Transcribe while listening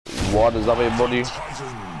What is up, everybody?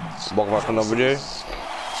 Welcome back to another video.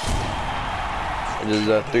 It is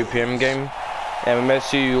a 3 PM game, and we managed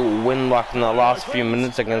to win like in the last few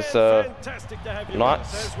minutes against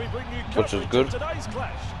Knights, which is good. Today's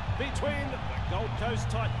clash between the Gold Coast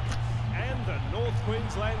Titans and the North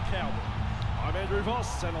Queensland Cowboys. I'm Andrew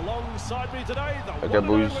Voss, and alongside me today, the one and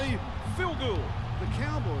only Phil Gould. The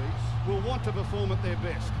Cowboys will want to perform at their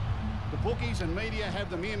best. The bookies and media have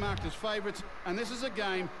them earmarked as favourites, and this is a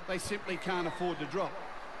game they simply can't afford to drop.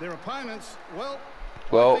 Their opponents, well,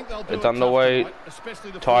 it's underway.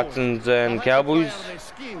 Titans and Cowboys. Their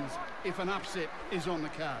skins if an upset is on the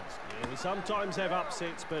cards. Yeah, we sometimes have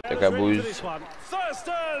upsets, but the Cowboys. this one.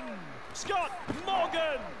 Thurston, Scott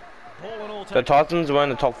Morgan. The Titans were in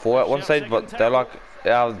the top 4 at one stage, but they're like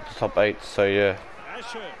out of the top 8. So yeah.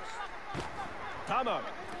 Tamo,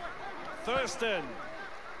 Thurston.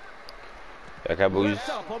 The Cowboys.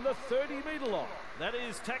 Up on the 30-metre line. That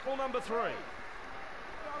is tackle number 3.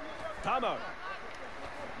 Tamo,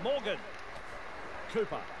 Morgan,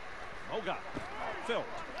 Cooper, Mulga, Felt.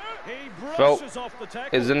 He brushes off the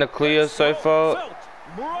tackle. Is in the clear so far.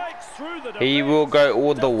 Breaks through the he will go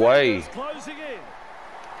all the way.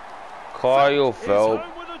 Kyle Felt.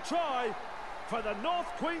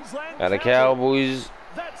 And the Cowboys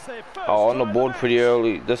are on the board pretty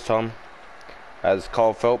early this time, as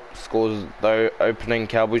Kyle Phelps scores the opening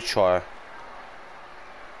Cowboys try.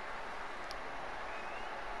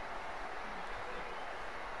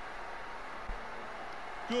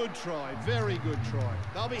 Good try, very good try.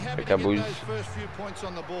 They'll be happy to get those first few points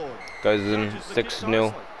on the board. Goes in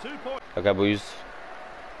 6-0. The Cowboys.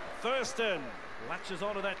 Thurston latches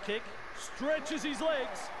onto that kick, stretches his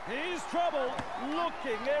legs. Here's trouble,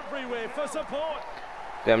 looking everywhere for support.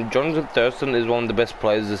 Damn, Jonathan Thurston is one of the best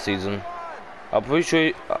players this season. I'm pretty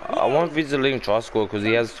sure, I wonder if he's the leading try scorer because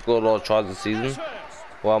he has scored a lot of tries this season.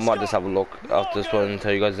 Well, I might just have a look after this one and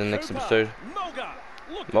tell you guys in the next episode.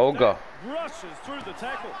 Mulga rushes through the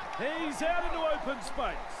tackle. He's out into open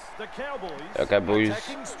space. The Cowboys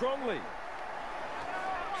attacking strongly.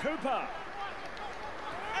 Cooper.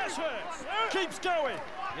 Ashurst keeps going.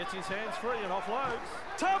 Gets his hands free and offloads.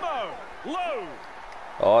 Tamo low.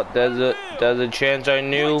 Oh, there's a chance I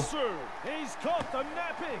knew. He's caught the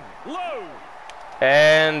napping. Low.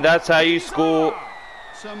 And that's how you score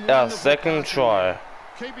our second try.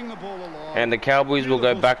 Keeping the ball alive. And the Cowboys will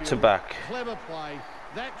go back to back. Clever play.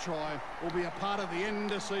 That try will be a part of the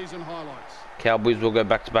end of season highlights. Cowboys will go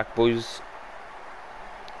back to back, boys.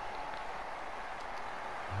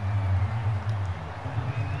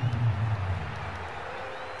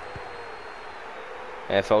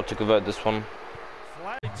 AFL to convert this one.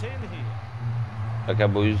 Flag 10 here. Okay,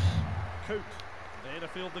 boys. Coot there to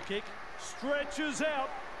field the kick. Stretches out.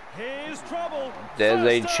 Here's trouble. There's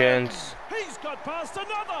a chance. He's got past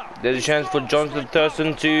another. There's a chance for Jonathan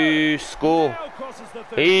Thurston to score.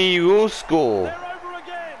 He will score. They're over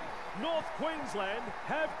again. North Queensland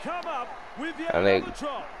have come up with the And the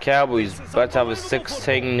Cowboys about to have a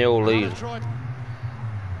 16-0 lead.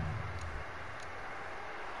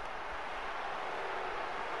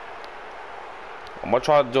 I'm gonna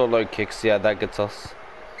try to do a low kick, see how that gets us.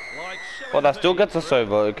 Well, that still gets us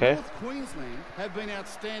over, okay? North Queensland have been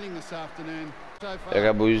outstanding this afternoon so far.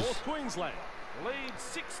 Okay, boys. North Queensland lead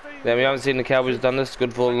 16. Yeah, we haven't seen the Cowboys done this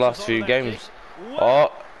good for the last few games.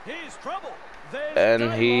 Oh,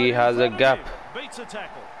 and he has a gap.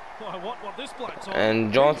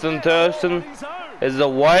 And Jonathan Thurston is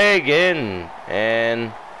away again,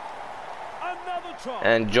 and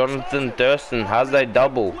Jonathan Thurston has a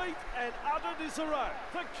double.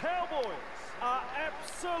 The Cowboys are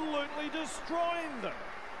absolutely destroying them.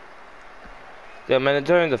 Yeah, man,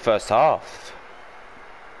 they're in the first half.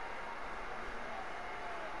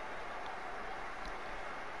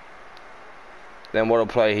 Then what a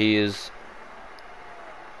play he is.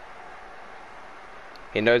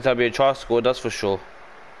 He knows how to be a try scorer, that's for sure.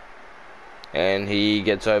 And he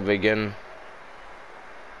gets over again.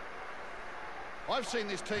 I've seen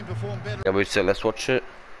this team perform better. Yeah, we said let's watch it.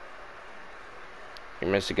 He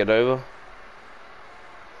managed to get over.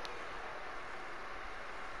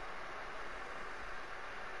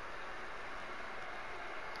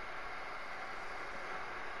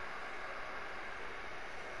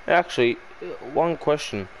 Actually, one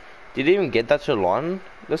question. Did he even get that to the line?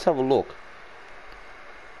 Let's have a look.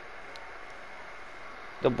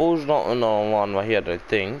 The ball's not on the line right here, I don't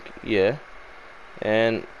think. Yeah.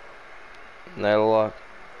 And they're like,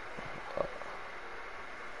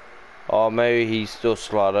 oh, maybe he still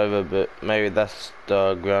slide over, but maybe that's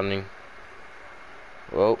the grounding.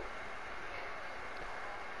 Well,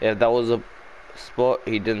 yeah, that was spot,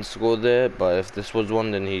 he didn't score there, but if this was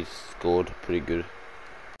one, then he scored pretty good.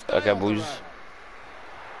 Okay, boys.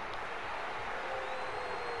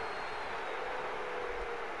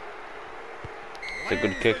 It's a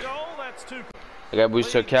good kick. Okay, boys,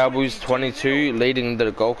 so Cowboys 22, leading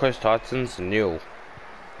the Gold Coast Titans 0.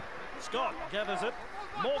 Scott gathers it.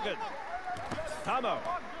 Morgan. Tamo.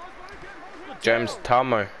 James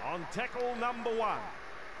Tamo. On tackle number 1.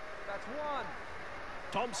 That's 1.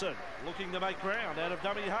 Thompson looking to make ground out of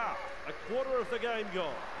dummy half. A quarter of the game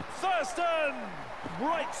gone. Thurston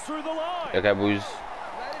breaks through the line. Okay, boys.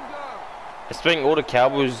 Let him go. It's been all the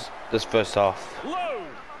Cowboys this first half. Low.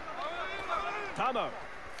 Tamo.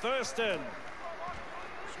 Thurston.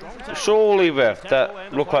 Surely, ref,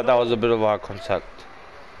 that looked like that was a bit of eye contact.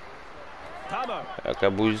 Tamo. Okay,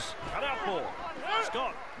 boys. Cut out ball.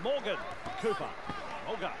 Scott. Morgan. Cooper.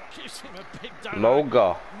 Mulga gives him a big donut.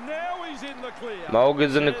 Mulga. Now he's in the clear.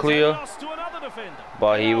 Mulga's in the clear,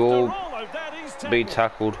 but he will be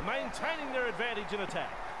tackled. Maintaining their advantage in attack.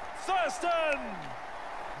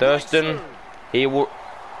 Thurston, he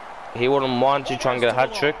wouldn't mind to try and get a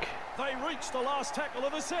hat trick. They reach the last tackle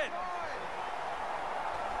of the set.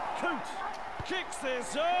 Coote kicks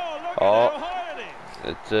this. Oh, look at how high it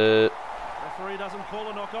is. It's Referee doesn't call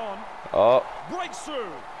a knock on. breaks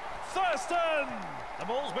through. Thurston. The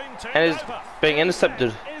ball's being turned and it's over. being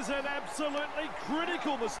intercepted. That is an absolutely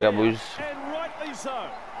critical mistake. Cowboys. And rightly so.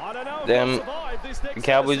 I don't know if Them they'll survive this next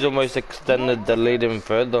Cowboys almost extended the lead even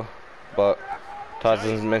further, but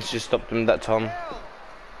Titans managed to stop them that time. On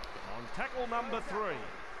tackle number 3.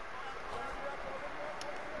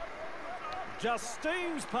 Just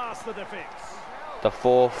steams past the defence. The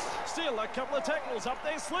 4th. Still a couple of tackles up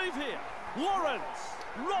their sleeve here. Lawrence.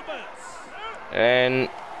 Roberts. And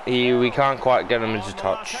we can't quite get him into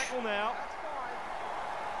touch. Tackle now.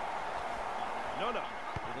 No. Little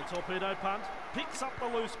torpedo punt. Picks up the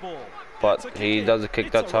loose ball. But he does a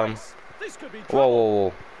kick that time. This could be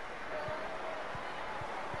Whoa.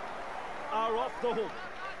 Are off the hook.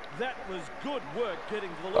 That was good work getting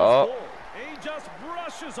to the loose ball. He just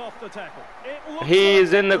brushes off the tackle. He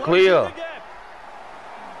is in the clear.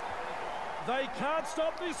 They can't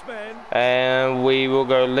stop this man. And we will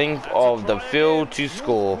go length of the field to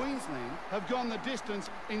score. Queensland have gone the distance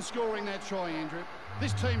in scoring that try, Andrew.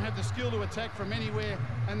 This team have the skill to attack from anywhere,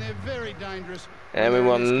 and they're very dangerous. And we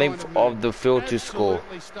won length of the field to score.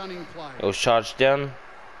 It was charged down.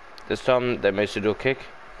 This time they managed to do a kick.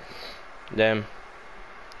 Then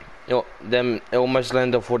it almost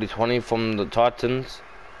landed 40-20 from the Titans,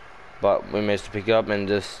 but we managed to pick it up and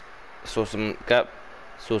just saw some gap,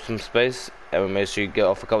 saw some space, and we managed to get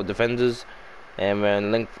off a couple of defenders, and we're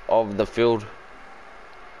in length of the field.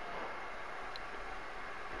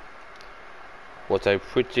 What a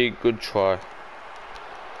pretty good try.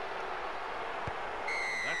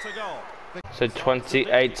 That's a goal. So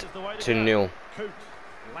 28-0. Coote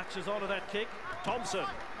latches onto that kick. Thompson.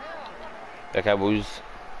 The Cowboys.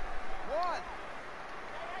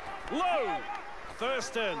 Low.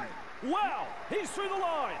 Thurston. Wow, he's through the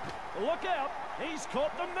line. Look out, he's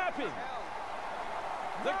caught them napping.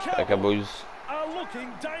 The Cowboys are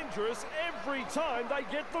looking dangerous every time they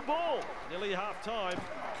get the ball. Nearly half time.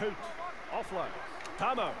 Coote. Offload.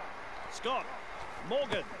 Tamo. Scott.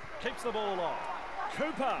 Morgan keeps the ball alive.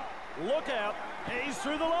 Cooper. Look out. He's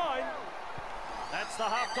through the line. That's the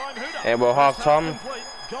halftime hooter. And we're halftime.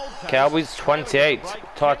 Cowboys 28,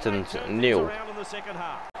 Titans 0.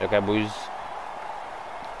 Okay, boys.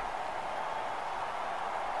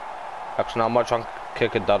 Actually, I might try and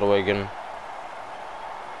kick it that way again.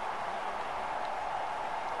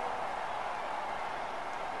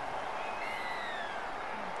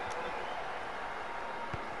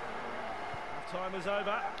 Time is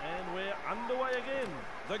over and we're underway again.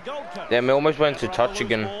 The Gold Coast. Yeah, we almost went to touch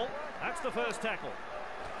again. That's the first tackle.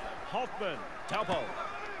 Hoffman, Taupo.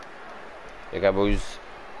 Okay, boys.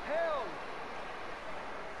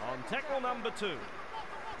 On tackle number 2,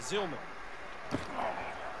 Zillman.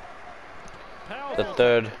 The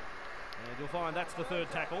third. And you'll find that's the third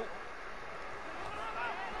tackle.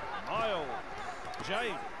 Miles,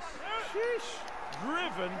 James,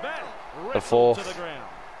 driven back, the fourth. To the ground.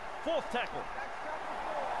 Fourth tackle.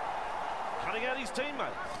 Cutting out his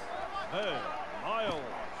teammates. Miles.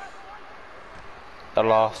 The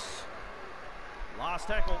last. Last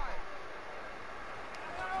tackle.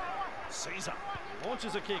 Caesar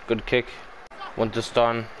launches a kick. Good kick.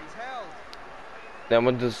 Winterstein. Then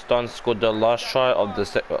Winterstein scored the last try of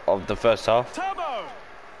the first half.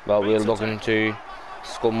 But we're looking to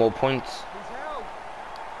score more points.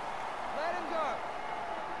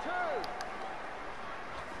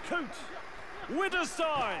 Coote.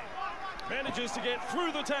 Winterstein. Manages to get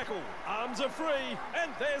through the tackle. Arms are free,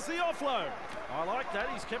 and there's the offload. I like that.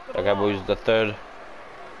 He's kept it Okay, alive. boys, the third.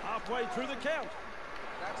 Halfway through the count.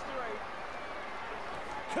 That's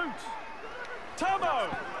three. Coot. Tamo.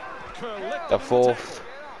 Collected The in fourth. tackle.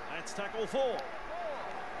 That's tackle 4.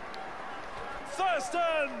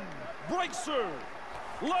 Thurston. Breaks through.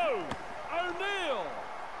 Low. O'Neill.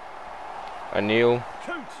 O'Neill.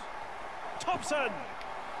 Coot. Thompson.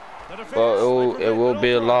 The defense, Well, it will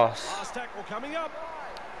be a loss. Last tackle coming up.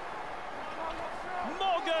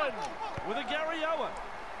 Morgan with a Gary Owen.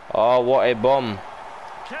 Oh, what a bomb.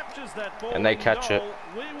 Captures that ball And they in catch goal. it.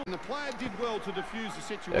 And the player did well to defuse the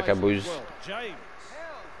situation Okay, boys. as well. James.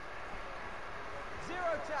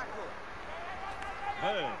 Zero tackle.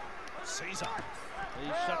 Bird. Caesar. He's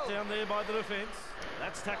shut down there by the defence.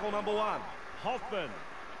 That's tackle number 1. Hoffman.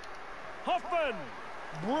 Hoffman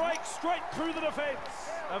breaks straight through the defence.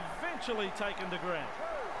 Eventually taken to ground.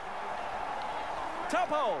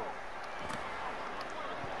 Tupple.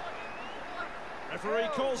 Referee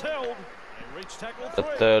calls held. They reach tackle 3. The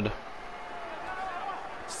third.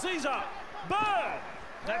 Caesar. Bird.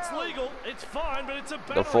 That's legal. It's fine, but it's a The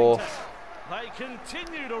battering fourth. tackle. They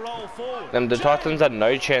continue to roll forward. Them the Titans had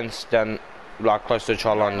no chance then, like close to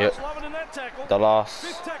try line yet. Loving in that tackle. The last.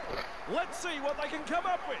 Fifth tackle. Let's see what they can come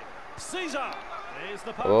up with. Caesar. There's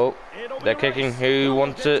the punt. Oh, It'll be they're a kicking. race. Who They'll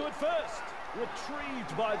wants get it? to first.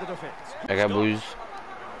 Retrieved by the defence. Okay, boys.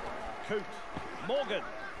 Coot. Morgan.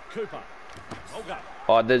 Cooper. Olga.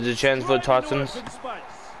 Oh, there's a chance for the Titans.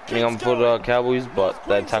 Coming on for the Cowboys, but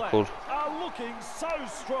they're tackled. Are looking so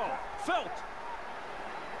strong. Felt.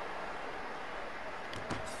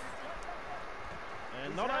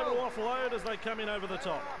 And not able to offload as they come in over the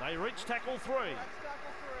top. They reach tackle 3.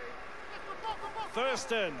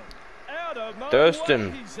 Thurston. Out of no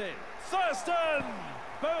Thurston. way, he said. Thurston.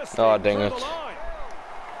 Bursting Oh, dang through it. the line.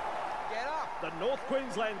 Get up. The North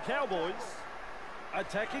Queensland Cowboys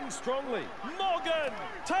attacking strongly. Morgan.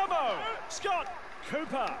 Tamo. Scott.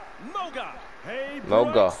 Cooper. Mulga. He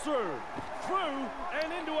Mulga. breaks through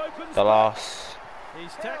and into open The space. last.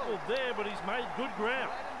 He's tackled there, but he's made good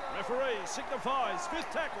ground. Referee signifies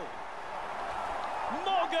 5th tackle.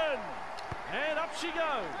 Morgan. And up she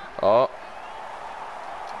goes. Oh,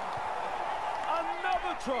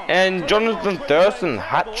 Another try. And for the Jonathan North Thurston, Queensland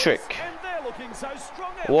hat-trick. Cowboys, and they're looking so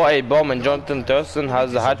strong out what a there. bomb, and Jonathan Thurston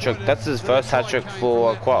has a hat-trick. That's his first hat-trick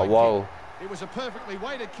for quite a while. It was a perfectly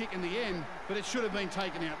weighted kick in the end, but it should have been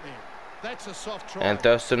taken out there. That's a soft try. And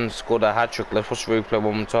Thurston scored a hat-trick. Let's watch the replay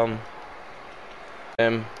one more time.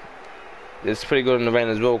 It's pretty good in the rain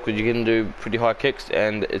as well, because you can do pretty high kicks,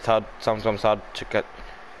 and it's sometimes hard to get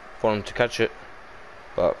for him to catch it.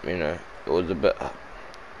 But you know,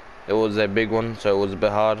 it was a big one, so it was a bit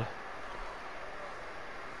hard.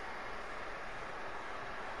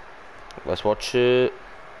 Let's watch it.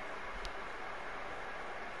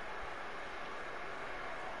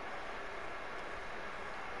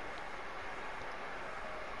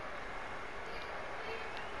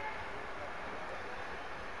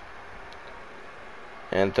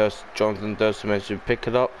 And Jonathan Thurston managed to pick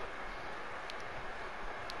it up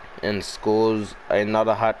and scores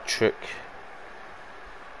another hat trick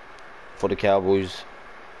for the Cowboys.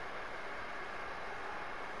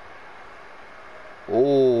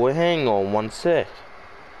 Oh, hang on one sec.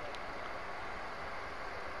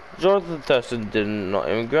 Jonathan Thurston did not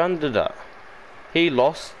even grounded that. He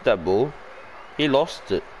lost that ball. He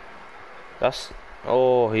lost it.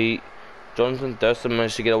 Jonathan Thurston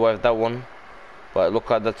managed to get away with that one. But it looked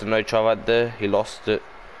like that's a no try right there. He lost it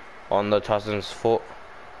on the Titans' foot.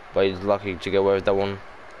 But he's lucky to get away with that one.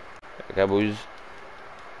 Okay, boys.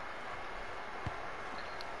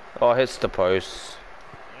 Oh, hits the post.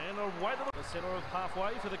 And away to the centre of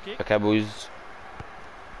halfway for the kick. Okay, boys.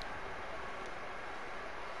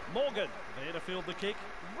 Morgan there to field the kick.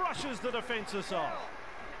 Rushes the defence aside.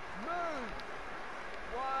 Move.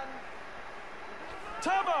 1.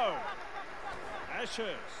 Tabo.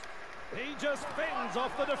 Ashurst. He just fends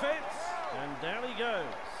off the defence. And down he goes.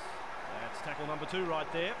 That's tackle number 2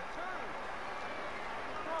 right there.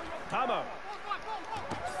 Tamo.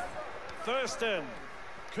 Thurston.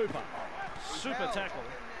 Cooper. Super tackle.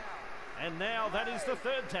 And now that is the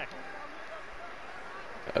 3rd tackle.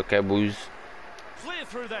 Okay, boys. Clear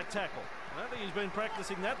through that tackle. I don't think he's been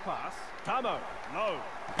practicing that pass. Tamo. No.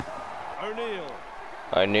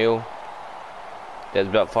 O'Neill. There's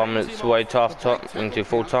about 5 minutes away to half time into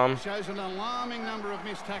full time. Shows an alarming number of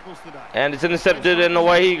missed tackles today. And it's intercepted and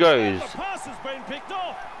away he goes. The pass has been picked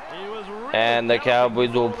off. He was really And the Cowboys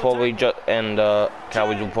will galloping through probably the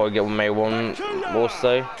Cowboys will probably get maybe one more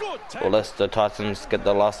say. Good Or less the Titans get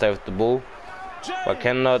the last day with the ball. But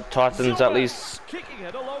can the Titans at least? Kicking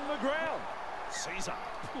it along the ground. Caesar.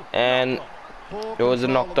 And it was a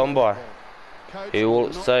knocked on by. He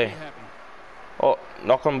will say, oh,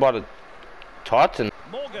 knock on by the Titans.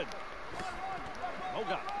 Morgan.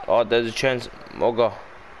 Moga. Oh, there's a chance, Moga.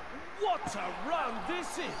 What a run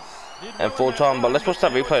this is. And full time, but let's watch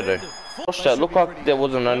that replay though. Watch that, look like there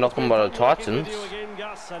wasn't no knocking by the Titans.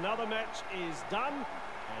 Another match is done,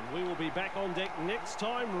 and we will be back on deck next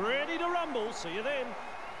time, ready to rumble. See you then.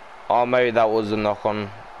 Oh, maybe that was a knock on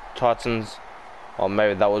Titans. Or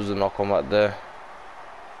maybe that was a knock on right there.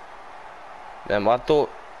 Damn, I thought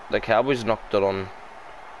the Cowboys knocked it on.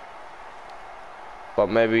 But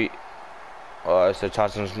maybe if the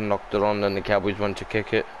Titans knocked it on, then the Cowboys went to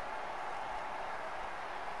kick it.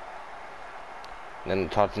 Then the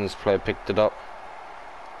Titans player picked it up.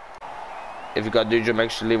 If you got to do,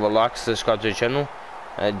 make sure to leave a like, subscribe to the channel.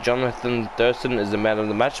 Jonathan Thurston is the man of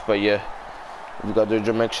the match, but yeah, if you got to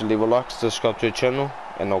do, make sure to leave a like, subscribe to the channel,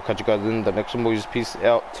 and I'll catch you guys in the next one, boys. Peace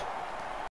out.